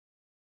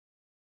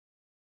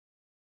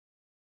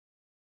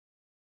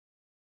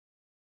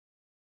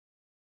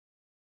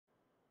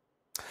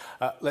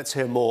Let's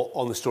hear more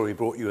on the story we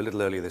brought you a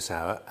little earlier this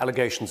hour.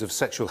 Allegations of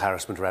sexual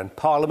harassment around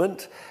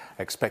Parliament,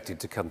 expected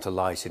to come to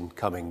light in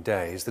coming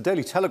days. The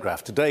Daily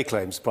Telegraph today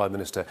claims the Prime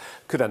Minister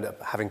could end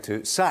up having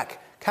to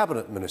sack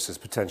cabinet ministers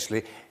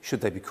potentially,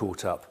 should they be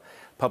caught up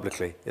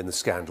publicly in the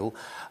scandal.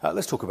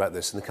 Let's talk about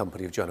this in the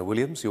company of Joanna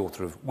Williams, the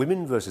author of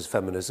Women versus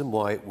Feminism,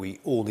 Why We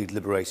All Need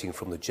Liberating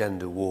from the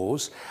Gender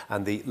Wars,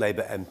 and the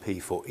Labour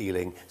MP for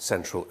Ealing,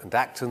 Central and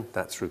Acton.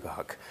 That's Rupa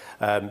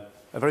Huq.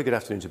 A very good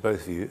afternoon to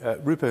both of you.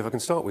 Rupa, if I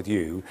can start with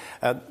you.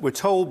 We're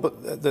told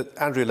that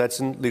Andrea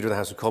Leadsom, Leader of the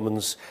House of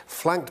Commons,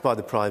 flanked by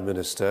the Prime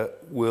Minister,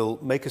 will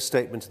make a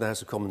statement in the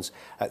House of Commons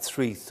at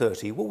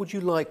 3:30. What would you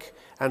like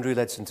Andrea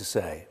Leadsom to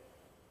say?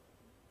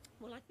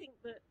 Well, I think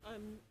that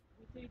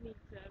we do need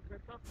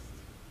robust,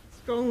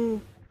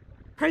 strong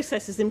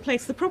processes in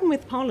place. The problem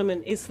with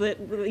Parliament is that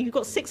you've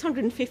got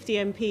 650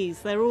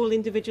 MPs. They're all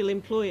individual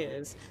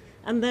employers.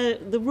 And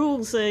the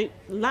rules are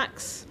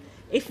lax,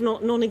 if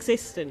not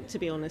non-existent, to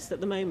be honest,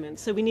 at the moment.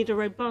 So we need a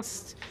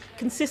robust,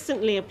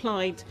 consistently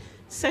applied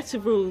set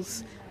of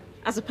rules,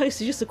 as opposed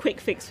to just a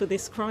quick fix for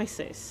this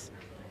crisis.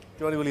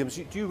 Joanna Williams,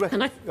 do you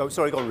reckon... Oh,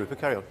 sorry, go on, Rupa,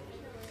 carry on.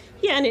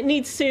 Yeah, and it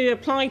needs to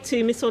apply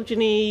to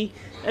misogyny,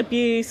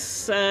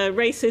 abuse,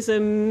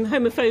 racism,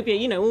 homophobia,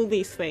 you know, all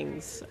these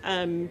things.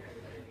 And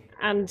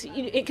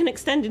it can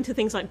extend into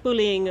things like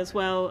bullying as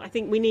well. I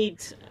think we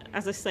need,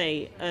 as I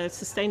say, a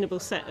sustainable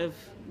set of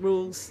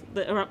rules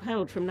that are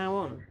upheld from now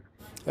on.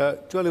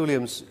 Joanna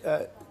Williams,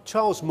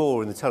 Charles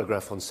Moore in the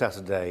Telegraph on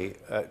Saturday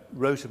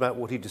wrote about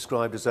what he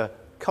described as a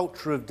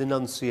culture of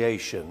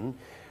denunciation.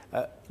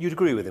 You'd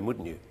agree with him,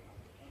 wouldn't you?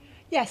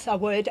 Yes, I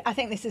would. I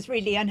think this is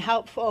really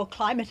unhelpful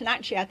climate, and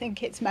actually I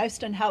think it's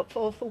most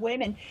unhelpful for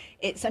women.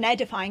 It's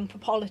unedifying for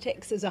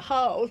politics as a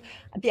whole.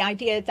 The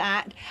idea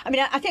that,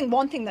 I think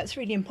one thing that's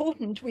really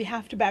important we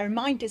have to bear in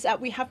mind is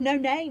that we have no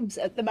names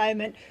at the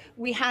moment.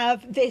 We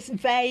have this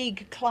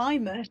vague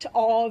climate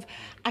of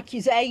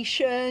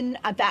accusation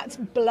that's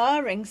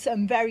blurring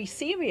some very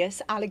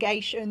serious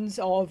allegations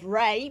of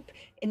rape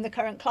in the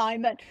current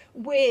climate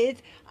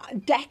with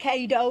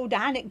decade-old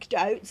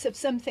anecdotes of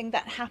something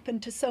that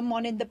happened to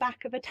someone in the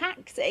back of a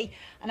taxi.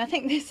 And I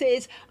think this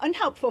is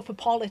unhelpful for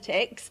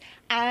politics,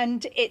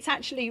 and it's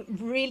actually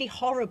really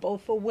horrible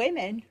for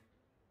women.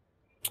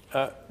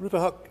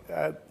 Rupa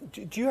Huq,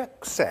 do you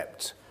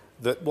accept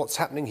that what's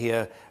happening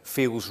here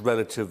feels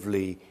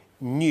relatively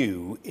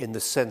new in the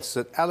sense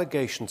that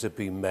allegations have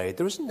been made?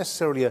 There isn't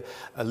necessarily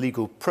a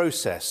legal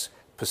process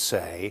per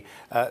se.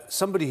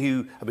 Somebody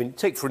who,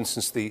 take for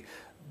instance the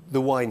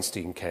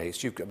Weinstein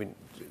case.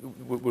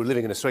 We're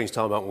living in a strange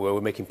time, aren't we, where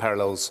we're making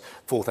parallels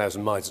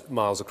 4,000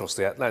 miles across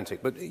the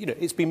Atlantic. But, you know,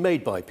 it's been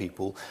made by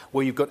people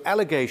where you've got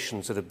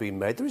allegations that have been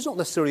made. There is not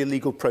necessarily a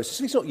legal process.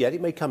 At least not yet.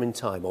 It may come in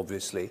time,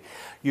 obviously.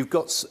 You've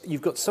got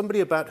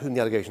somebody about whom the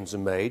allegations are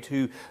made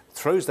who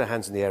throws their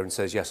hands in the air and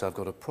says, yes, I've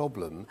got a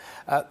problem.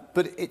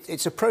 But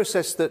it's a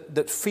process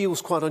that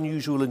feels quite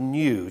unusual and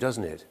new,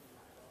 doesn't it?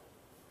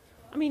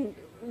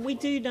 We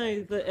do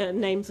know the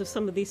names of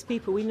some of these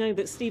people. We know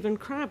that Stephen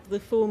Crabb, the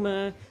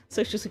former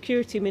Social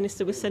Security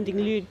Minister, was sending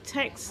lewd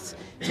texts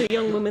to a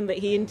young woman that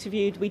he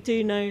interviewed. We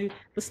do know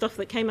the stuff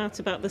that came out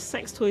about the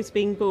sex toys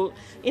being bought.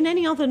 In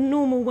any other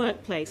normal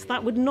workplace,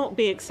 that would not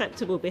be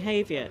acceptable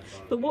behaviour.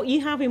 But what you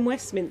have in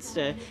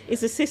Westminster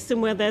is a system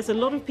where there's a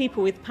lot of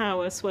people with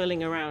power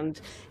swirling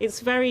around.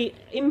 It's very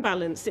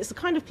imbalanced. It's the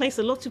kind of place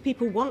a lot of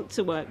people want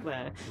to work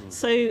there.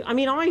 So,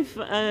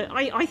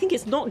 I think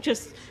it's not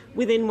just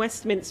within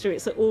Westminster,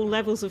 it's at all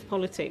levels of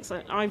politics.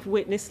 I've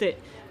witnessed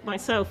it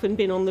myself and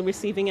been on the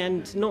receiving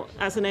end, not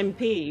as an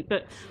MP.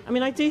 But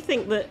I do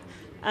think that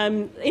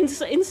in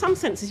some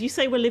senses, you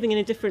say we're living in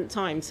a different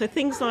time. So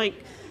things like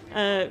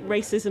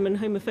racism and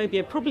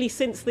homophobia, probably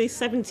since the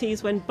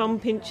 70s when bum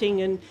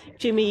pinching and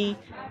Jimmy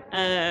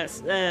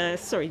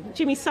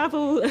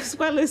Savile as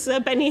well as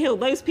Benny Hill,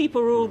 those people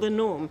are all the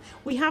norm.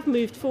 We have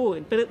moved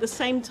forward, but at the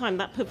same time,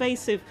 that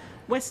pervasive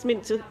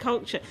Westminster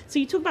culture. So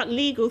you talk about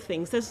legal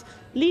things. There's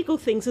legal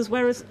things as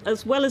well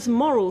as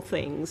moral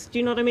things. Do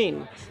you know what I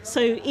mean?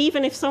 So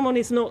even if someone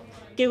is not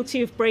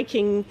guilty of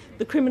breaking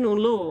the criminal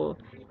law,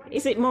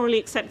 is it morally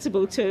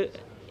acceptable to,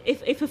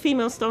 if a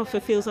female staffer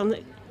feels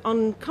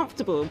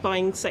uncomfortable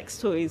buying sex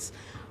toys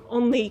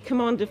on the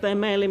command of their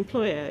male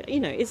employer, you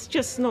know, it's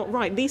just not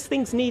right. These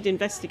things need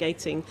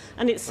investigating,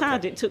 and it's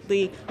sad it took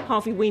the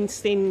Harvey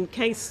Weinstein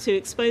case to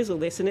expose all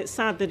this, and it's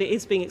sad that it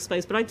is being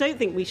exposed, but I don't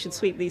think we should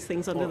sweep these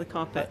things under the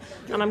carpet,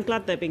 and I'm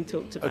glad they're being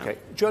talked about. OK.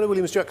 Joanna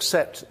Williams, do you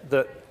accept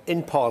that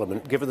in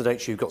Parliament, given the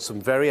nature, you've got some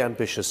very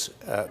ambitious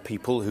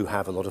people who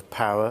have a lot of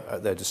power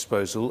at their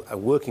disposal,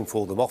 and working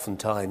for them,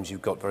 oftentimes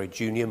you've got very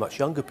junior, much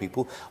younger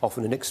people,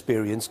 often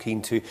inexperienced, keen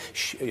to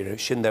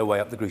shin their way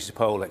up the greasy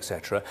pole,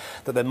 etc.,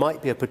 that there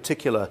might be a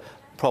particular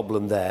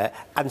problem there?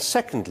 And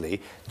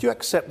secondly, do you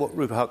accept what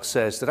Rupa Huq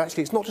says, that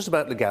actually it's not just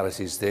about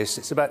legalities,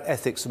 it's about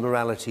ethics and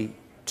morality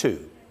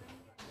too?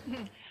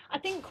 I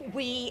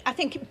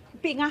think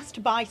being asked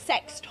to buy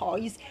sex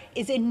toys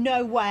is in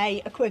no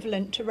way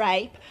equivalent to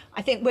rape.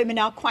 I think women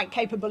are quite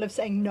capable of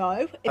saying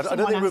no. I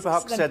don't think Rupa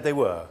Huq said they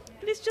were.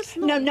 But it's just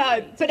not No,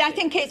 right, but I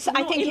think it's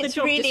really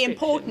description.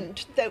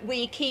 important that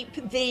we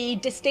keep the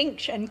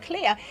distinction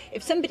clear.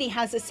 If somebody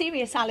has a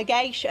serious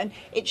allegation,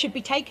 it should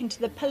be taken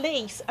to the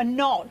police and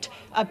not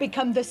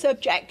become the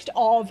subject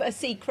of a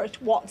secret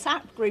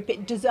WhatsApp group.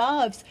 It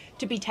deserves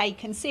to be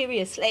taken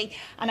seriously.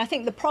 And I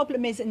think the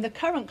problem is, in the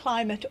current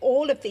climate,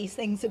 all of these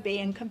things are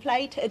being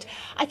conflated.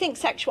 I think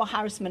sexual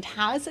harassment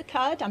has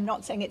occurred. I'm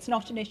not saying it's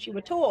not an issue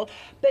at all,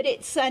 but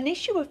it's an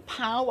issue of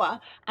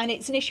power, and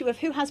it's an issue of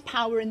who has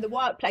power in the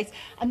workplace.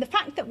 And the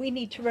fact that we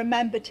need to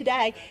remember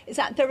today is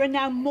that there are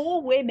now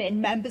more women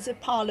members of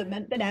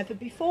Parliament than ever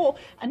before,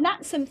 and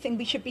that's something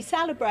we should be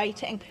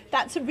celebrating.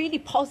 That's a really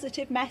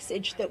positive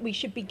message that we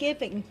should be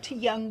giving to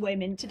young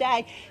women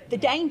today. The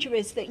danger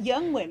is that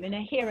young women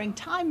are hearing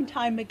time and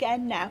time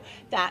again now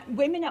that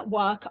women at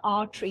work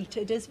are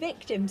treated as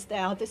victims. They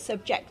are the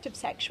subject of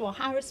sexual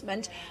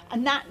harassment,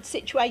 and that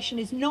situation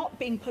is not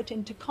being put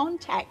into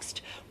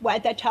context, where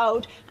they're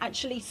told,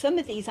 actually, some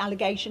of these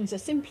allegations are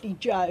simply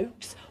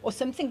jokes or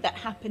something that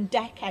happened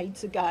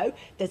decades ago.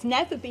 There's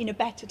never been a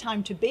better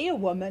time to be a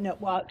woman at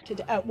work.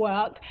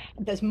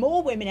 There's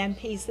more women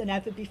MPs than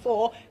ever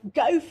before.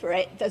 Go for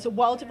it. There's a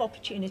world of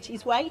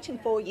opportunities waiting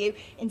for you.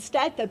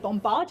 Instead, they're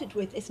bombarded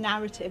with this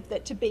narrative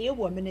that to be a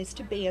woman is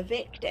to be a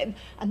victim,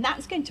 and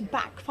that's going to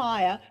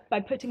backfire by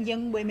putting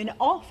young women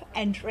off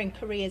entering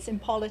careers in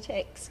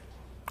politics.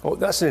 Oh,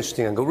 that's an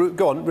interesting angle.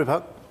 Go on, Rupa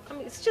Huq. I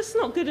mean, it's just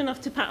not good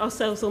enough to pat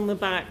ourselves on the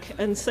back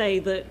and say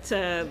that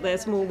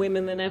there's more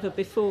women than ever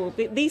before.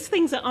 But these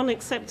things are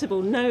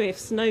unacceptable, no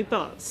ifs, no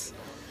buts.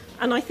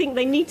 And I think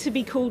they need to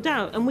be called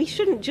out. And we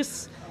shouldn't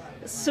just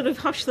sort of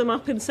hush them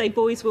up and say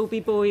boys will be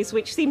boys,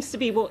 which seems to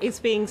be what is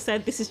being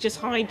said. This is just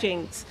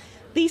hijinks.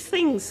 These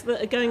things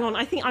that are going on,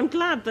 I'm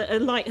glad that a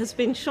light has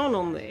been shone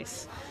on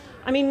this.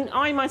 I mean,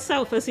 I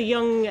myself, as a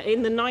young,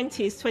 in the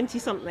 90s,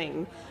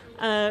 20-something,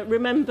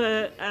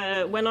 remember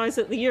when I was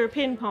at the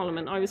European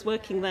Parliament, I was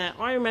working there.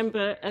 I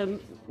remember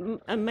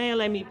a male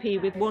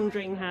MEP with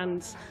wandering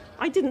hands.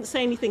 I didn't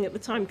say anything at the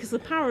time because the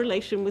power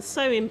relation was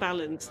so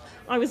imbalanced.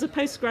 I was a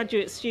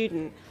postgraduate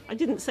student. I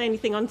didn't say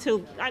anything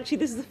until, actually,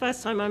 this is the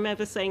first time I'm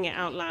ever saying it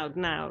out loud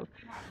now.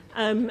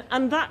 And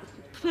that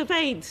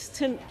pervades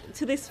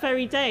to this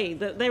very day,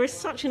 that there is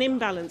such an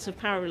imbalance of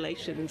power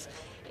relations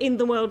in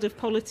the world of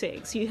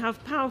politics. You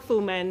have powerful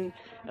men.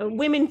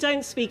 Women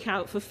don't speak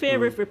out for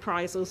fear of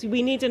reprisals.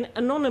 We need an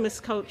anonymous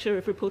culture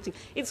of reporting.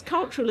 It's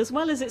cultural as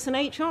well as it's an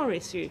HR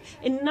issue.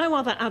 In no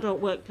other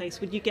adult workplace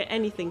would you get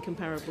anything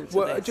comparable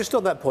to this. Just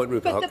on that point,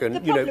 Rupa Huq,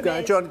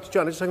 and John,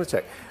 just hang on a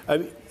sec.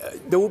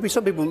 There will be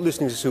some people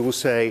listening to this who will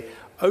say,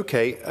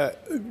 OK,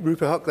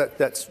 Rupa Huq,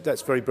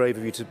 that's very brave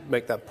of you to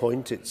make that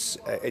point. It's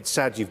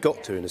sad you've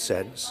got to, in a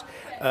sense.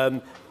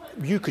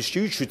 You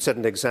should set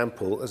an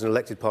example as an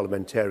elected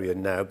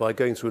parliamentarian now by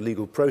going through a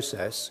legal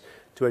process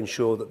to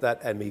ensure that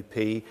that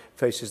MEP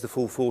faces the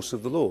full force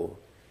of the law.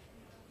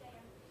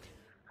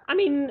 I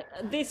mean,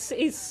 this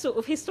is sort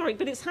of historic,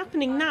 but it's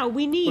happening now.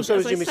 We need,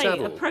 as I say,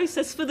 a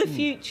process for the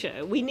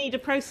future. We need a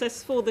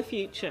process for the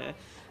future.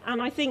 And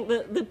I think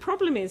that the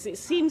problem is, it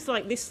seems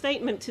like this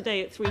statement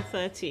today at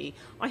 3:30,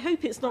 I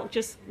hope it's not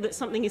just that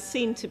something is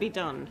seen to be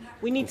done.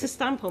 We need to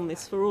stamp on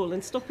this for all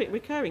and stop it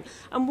recurring.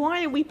 And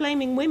why are we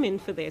blaming women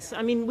for this?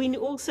 I mean, we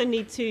also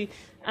need to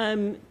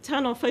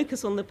turn our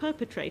focus on the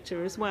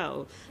perpetrator as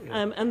well.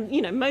 And,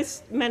 you know,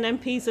 most men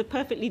MPs are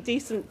perfectly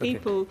decent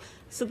people.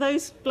 So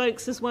those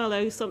blokes as well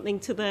owe something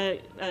to their,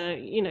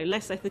 you know,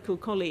 less ethical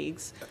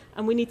colleagues.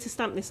 And we need to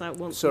stamp this out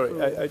once and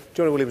for all.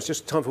 Johnny Williams,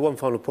 just time for one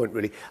final point,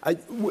 really.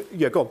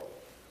 Yeah, go on.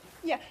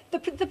 Yeah,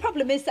 the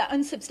problem is that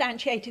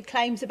unsubstantiated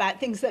claims about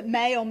things that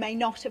may or may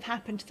not have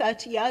happened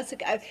 30 years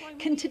ago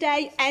can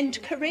today end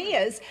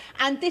careers.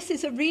 And this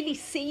is a really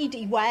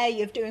seedy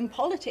way of doing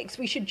politics.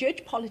 We should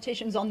judge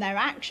politicians on their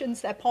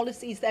actions, their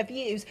policies, their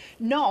views,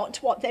 not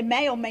what they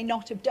may or may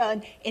not have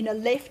done in a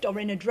lift or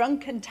in a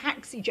drunken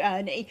taxi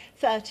journey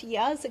 30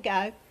 years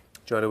ago.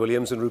 Joanna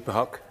Williams and Rupa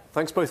Huq,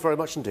 thanks both very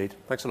much indeed.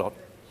 Thanks a lot.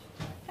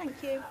 Thank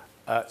you.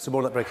 Some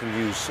more of that breaking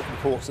news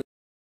reports.